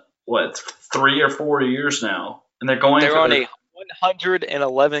in, 3 or 4 years now, and they're on a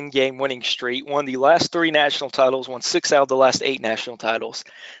 111 game winning streak, won the last 3 national titles, won 6 out of the last 8 national titles.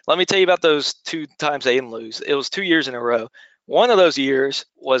 Let me tell you about those 2 times they didn't lose. It was 2 years in a row. One of those years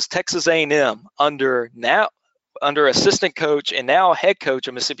was Texas A&M under assistant coach and now head coach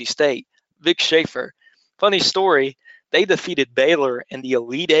of Mississippi State, Vic Schaefer. Funny story, they defeated Baylor in the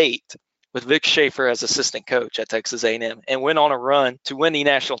Elite Eight with Vic Schaefer as assistant coach at Texas A&M and went on a run to win the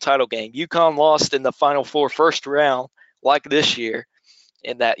national title game. UConn lost in the Final Four first round like this year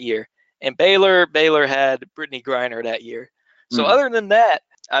in that year. And Baylor had Brittany Griner that year. So other than that,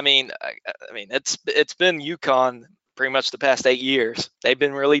 I mean, it's been UConn pretty much the past 8 years. They've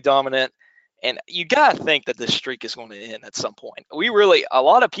been really dominant. And you got to think that this streak is going to end at some point. A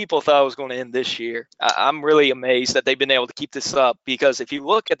lot of people thought it was going to end this year. I'm really amazed that they've been able to keep this up, because if you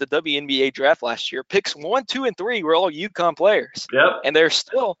look at the WNBA draft last year, picks 1, 2, and 3 were all UConn players. Yep. And they've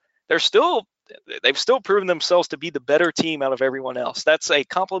still proven themselves to be the better team out of everyone else. That's a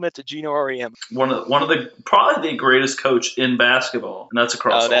compliment to Gino Auriemma. One of the probably the greatest coach in basketball, and that's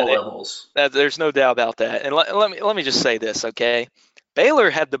across all levels. There's no doubt about that. And let me just say this, okay? Baylor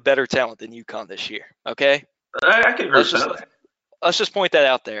had the better talent than UConn this year, okay? I can agree with that. Let's just point that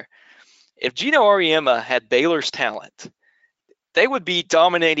out there. If Gino Auriemma had Baylor's talent, they would be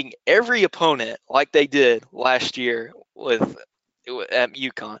dominating every opponent like they did last year with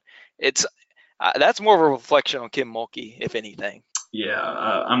UConn. That's more of a reflection on Kim Mulkey, if anything. Yeah,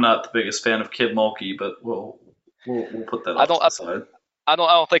 I'm not the biggest fan of Kim Mulkey, but we'll put that off to the side. I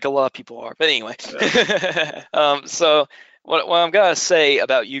don't think a lot of people are, but anyway. Yeah. So what I'm going to say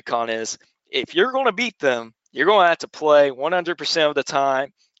about UConn is, if you're going to beat them, you're going to have to play 100% of the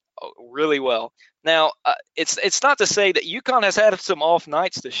time really well. Now, it's not to say that UConn has had some off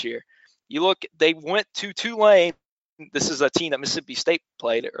nights this year. You look, they went to Tulane. This is a team that Mississippi State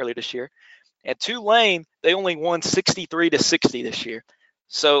played earlier this year. At Tulane, they only won 63-60 this year.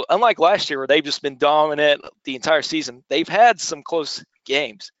 So unlike last year, where they've just been dominant the entire season, they've had some close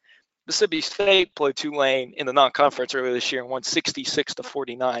games. Mississippi State played Tulane in the non-conference earlier this year and won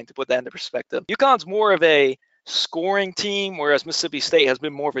 66-49, to put that into perspective. UConn's more of a scoring team, whereas Mississippi State has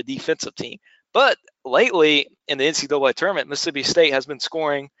been more of a defensive team. But lately in the NCAA tournament, Mississippi State has been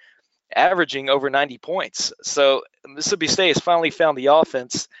averaging over 90 points. So Mississippi State has finally found the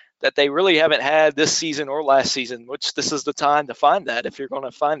offense that they really haven't had this season or last season, which this is the time to find that if you're going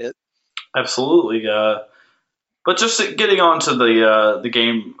to find it. Absolutely. But just getting on to the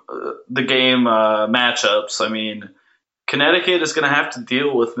game matchups, I mean, Connecticut is going to have to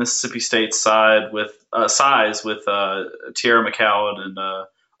deal with Mississippi State's size with Tierra McCowan and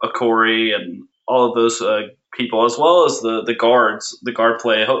Okori and all of those people, as well as the guards, the guard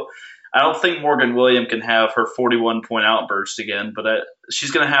play. I don't think Morgan Williams can have her 41-point outburst again, but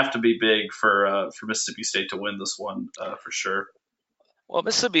she's going to have to be big for Mississippi State to win this one for sure. Well,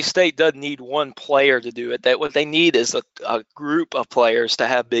 Mississippi State doesn't need one player to do it. What they need is a group of players to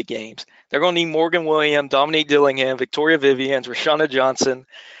have big games. They're going to need Morgan Williams, Dominique Dillingham, Victoria Vivians, Rashana Johnson,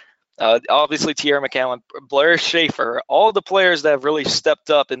 obviously Tierra McCowan, Blair Schaefer, all the players that have really stepped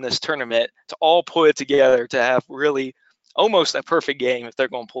up in this tournament to all put it together to have really almost a perfect game if they're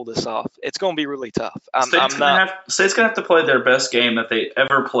going to pull this off. It's going to be really tough. State's going to have to play their best game that they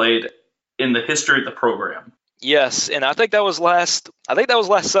ever played in the history of the program. Yes, and I think that was last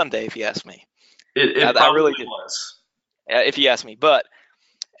Sunday, if you ask me. It probably really was. If you ask me, but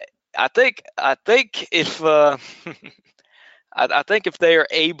I think if I think if they are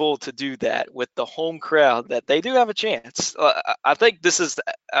able to do that with the home crowd, that they do have a chance. I think this is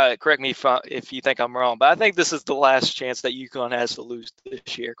correct me if you think I'm wrong, but I think this is the last chance that UConn has to lose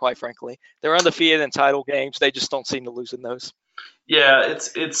this year. Quite frankly, they're undefeated in title games; they just don't seem to lose in those. Yeah,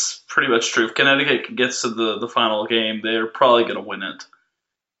 it's pretty much true. If Connecticut gets to the final game, they're probably going to win it.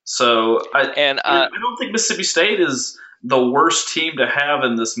 So I don't think Mississippi State is the worst team to have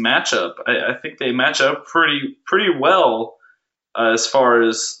in this matchup. I think they match up pretty well as far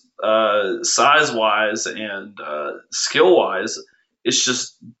as size-wise and skill-wise. It's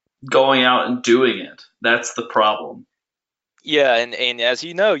just going out and doing it. That's the problem. Yeah, and as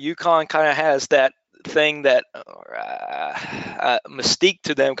you know, UConn kind of has that thing that mystique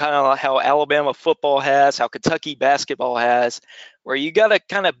to them, kind of like how Alabama football has, how Kentucky basketball has, where you got to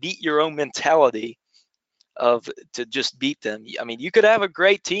kind of beat your own mentality to just beat them. I mean, you could have a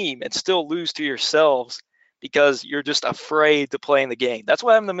great team and still lose to yourselves because you're just afraid to play in the game. That's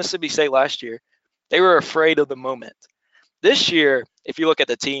what happened to Mississippi State last year. They were afraid of the moment. This year, if you look at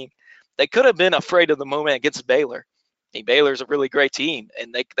the team, they could have been afraid of the moment against Baylor. I mean, Baylor's a really great team,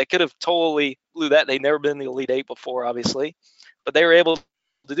 and they could have totally blew that. They've never been in the Elite Eight before, obviously, but they were able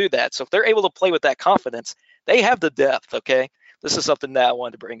to do that. So if they're able to play with that confidence, they have the depth, okay? This is something that I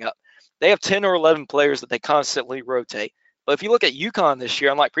wanted to bring up. They have 10 or 11 players that they constantly rotate. But if you look at UConn this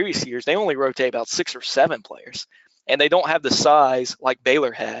year, unlike previous years, they only rotate about 6 or 7 players. And they don't have the size like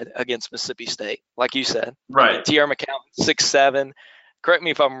Baylor had against Mississippi State, like you said. Right. Tierra McCowan, 6'7", correct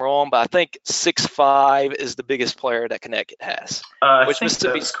me if I'm wrong, but I think 6'5" is the biggest player that Connecticut has. I think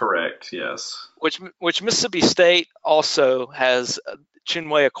that's correct, yes. Which Mississippi State also has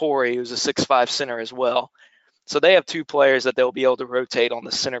Chinwe Okorie, who's a 6'5" center as well. So they have two players that they'll be able to rotate on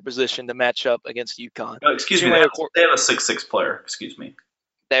the center position to match up against UConn. Excuse me, they have a 6'6" player. Excuse me.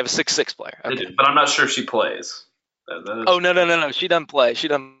 They have a 6'6" player. Okay. They do, but I'm not sure if she plays. Oh, no. She doesn't play.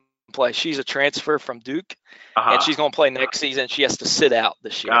 She's a transfer from Duke, and she's going to play next season. She has to sit out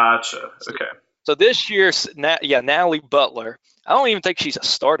this year. Gotcha. Okay. So this year, Natalie Butler. I don't even think she's a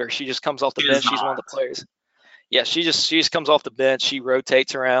starter. She just comes off the bench. She's one of the players. Yeah, she just comes off the bench. She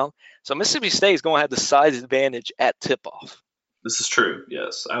rotates around. So Mississippi State is going to have the size advantage at tip-off. This is true.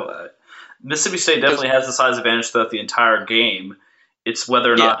 Yes, Mississippi State definitely has the size advantage throughout the entire game. It's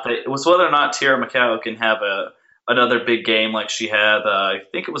whether or not Tierra McCall can have another big game like she had. I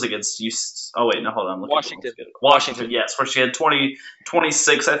think it was against Washington. Yes, where she had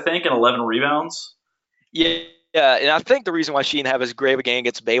 26, I think, and 11 rebounds. Yeah, and I think the reason why she didn't have as great of a game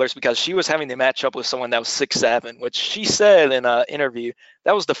against Baylor is because she was having to match up with someone that was 6'7", which she said in an interview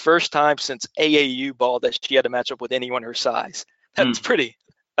that was the first time since AAU ball that she had to match up with anyone her size. That's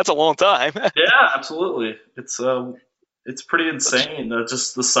that's a long time. Yeah, absolutely. It's pretty insane.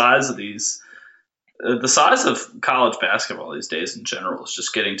 Just the size of these. The size of college basketball these days in general is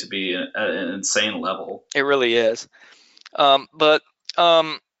just getting to be at an insane level. It really is. I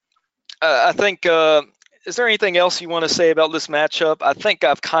think is there anything else you want to say about this matchup? I think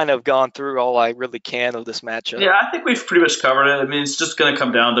I've kind of gone through all I really can of this matchup. Yeah, I think we've pretty much covered it. I mean, it's just going to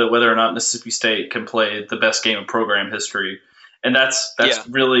come down to whether or not Mississippi State can play the best game in program history. And that's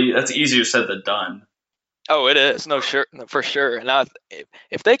easier said than done. Oh, it is. For sure. And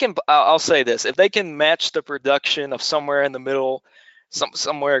if they can, I'll say this: if they can match the production of somewhere in the middle,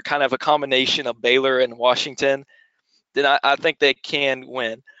 somewhere kind of a combination of Baylor and Washington, then I think they can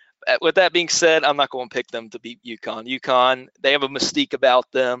win. With that being said, I'm not going to pick them to beat UConn. UConn, they have a mystique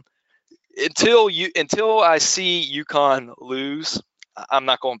about them. Until I see UConn lose, I'm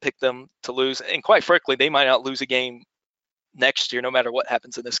not going to pick them to lose. And quite frankly, they might not lose a game next year, no matter what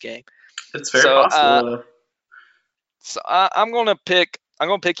happens in this game. It's very possible. So I'm going to pick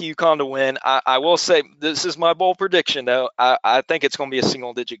UConn to win. I will say this is my bold prediction, though. I think it's going to be a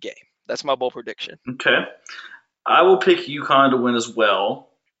single-digit game. That's my bold prediction. Okay, I will pick UConn to win as well.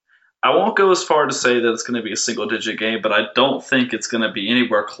 I won't go as far to say that it's going to be a single-digit game, but I don't think it's going to be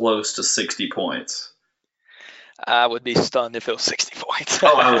anywhere close to 60 points. I would be stunned if it was 60 points.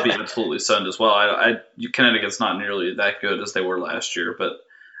 I would be absolutely stunned as well. Connecticut's not nearly that good as they were last year, but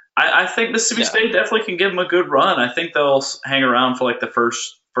I think Mississippi State definitely can give them a good run. I think they'll hang around for like the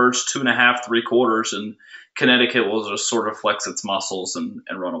first 2.5, 3 quarters, and Connecticut will just sort of flex its muscles and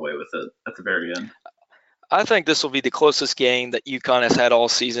run away with it at the very end. I think this will be the closest game that UConn has had all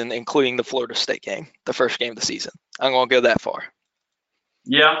season, including the Florida State game, the first game of the season. I'm going to go that far.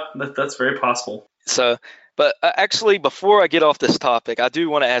 Yeah, that's very possible. So, but actually, before I get off this topic, I do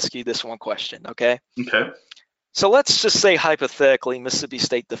want to ask you this one question, okay? Okay. So let's just say hypothetically Mississippi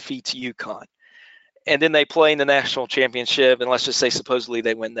State defeats UConn, and then they play in the national championship, and let's just say supposedly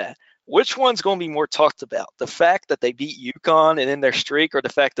they win that. Which one's going to be more talked about? The fact that they beat UConn and in their streak, or the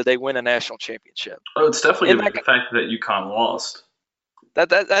fact that they win a national championship? Oh, it's definitely the fact that UConn lost.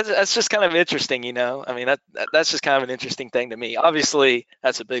 That's just kind of interesting, you know. I mean, that's just kind of an interesting thing to me. Obviously,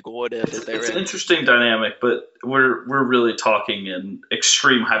 that's a big what if. It's an interesting dynamic, but we're really talking in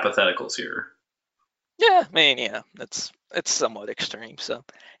extreme hypotheticals here. Yeah, I mean, yeah, it's somewhat extreme. So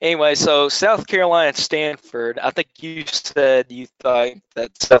anyway, so South Carolina and Stanford. I think you said you thought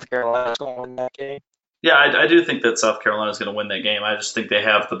that South Carolina is going to win that game. Yeah, I do think that South Carolina is going to win that game. I just think they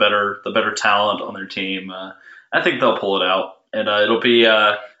have the better talent on their team. I think they'll pull it out, and it'll be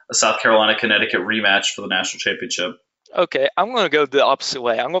a South Carolina-Connecticut rematch for the national championship. Okay, I'm going to go the opposite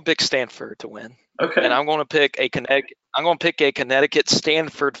way. I'm going to pick Stanford to win. Okay, and I'm going to pick a Connecticut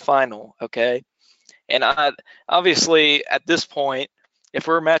Stanford final. Okay. And obviously, at this point, if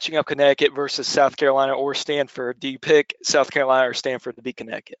we're matching up Connecticut versus South Carolina or Stanford, do you pick South Carolina or Stanford to beat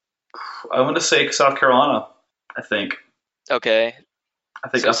Connecticut? I want to say South Carolina, I think. Okay. I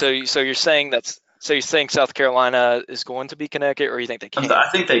think so you're saying South Carolina is going to beat Connecticut, or you think they can? I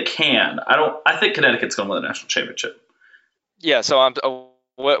think they can. I think Connecticut's going to win the national championship. Yeah. So I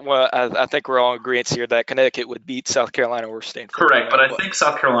think we're all in agreement here that Connecticut would beat South Carolina or Stanford. Correct, but I think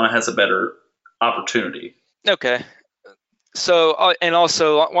South Carolina has a better opportunity. Okay. So, and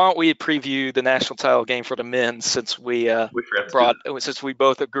also, why don't we preview the national title game for the men since we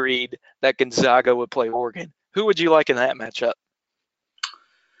both agreed that Gonzaga would play Oregon. Who would you like in that matchup?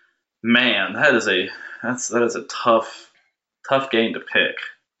 Man, that is a tough tough game to pick.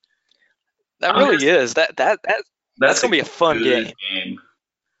 That really is. That's gonna be a fun game.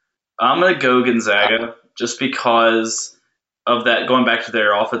 I'm gonna go Gonzaga just because of that. Going back to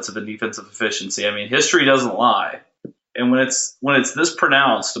their offensive and defensive efficiency. I mean, history doesn't lie, and when it's this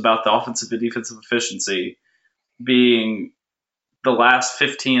pronounced about the offensive and defensive efficiency, being the last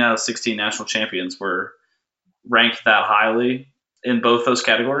 15 out of 16 national champions were ranked that highly in both those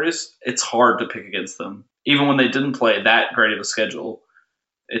categories, it's hard to pick against them. Even when they didn't play that great of a schedule,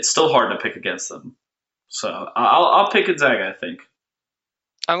 it's still hard to pick against them. So I'll pick Gonzaga, I think.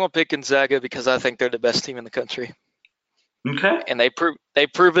 I'm going to pick Gonzaga because I think they're the best team in the country. Okay. And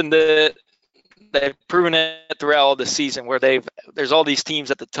they've proven it throughout all the season where there's all these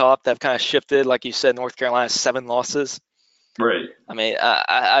teams at the top that have kind of shifted. Like you said, North Carolina has 7 losses. Right. I mean,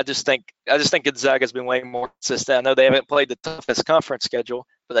 I just think Gonzaga's been way more consistent. I know they haven't played the toughest conference schedule,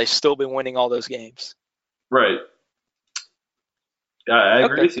 but they've still been winning all those games. Right. I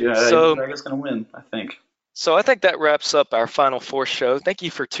agree with you. So Gonzaga's going to win, I think. So I think that wraps up our Final Four show. Thank you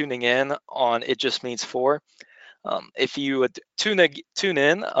for tuning in on It Just Means Four. If you would tune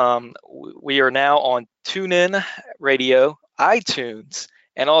in, we are now on TuneIn Radio, iTunes,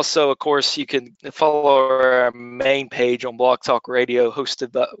 and also, of course, you can follow our main page on Blog Talk Radio,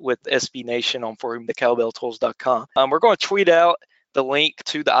 hosted with SB Nation on forwhomthecowbelltolls.com. We're going to tweet out the link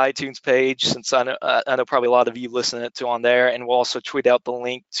to the iTunes page, since I know probably a lot of you listen to on there, and we'll also tweet out the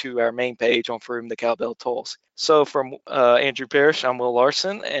link to our main page on For Whom the Cowbell Tolls. So from Andrew Parrish, I'm Will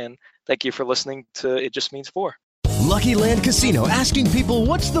Larson, and thank you for listening to It Just Means Four. Lucky Land Casino, asking people,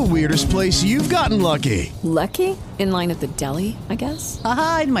 what's the weirdest place you've gotten lucky? Lucky? In line at the deli, I guess?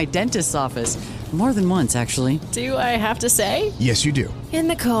 Aha, in my dentist's office. More than once, actually. Do I have to say? Yes, you do. In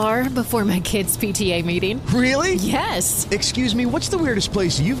the car before my kids' PTA meeting. Really? Yes. Excuse me, what's the weirdest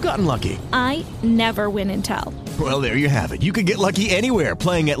place you've gotten lucky? I never win and tell. Well, there you have it. You can get lucky anywhere,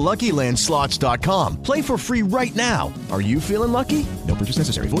 playing at LuckyLandSlots.com. Play for free right now. Are you feeling lucky? No purchase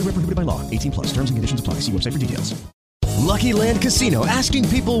necessary. Void where prohibited by law. 18+. Terms and conditions apply. See website for details. Lucky Land Casino, asking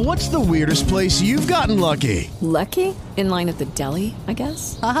people, what's the weirdest place you've gotten lucky? Lucky? In line at the deli, I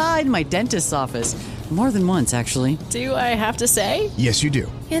guess? Aha, in my dentist's office. More than once, actually. Do I have to say? Yes, you do.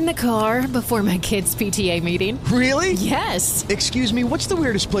 In the car before my kids' PTA meeting. Really? Yes. Excuse me, what's the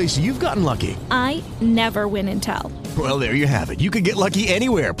weirdest place you've gotten lucky? I never win and tell. Well, there you have it. You can get lucky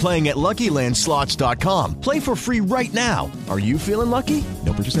anywhere, playing at LuckyLandSlots.com. Play for free right now. Are you feeling lucky?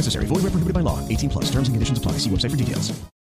 No purchase necessary. Void where prohibited by law. 18+. Terms and conditions apply. See website for details.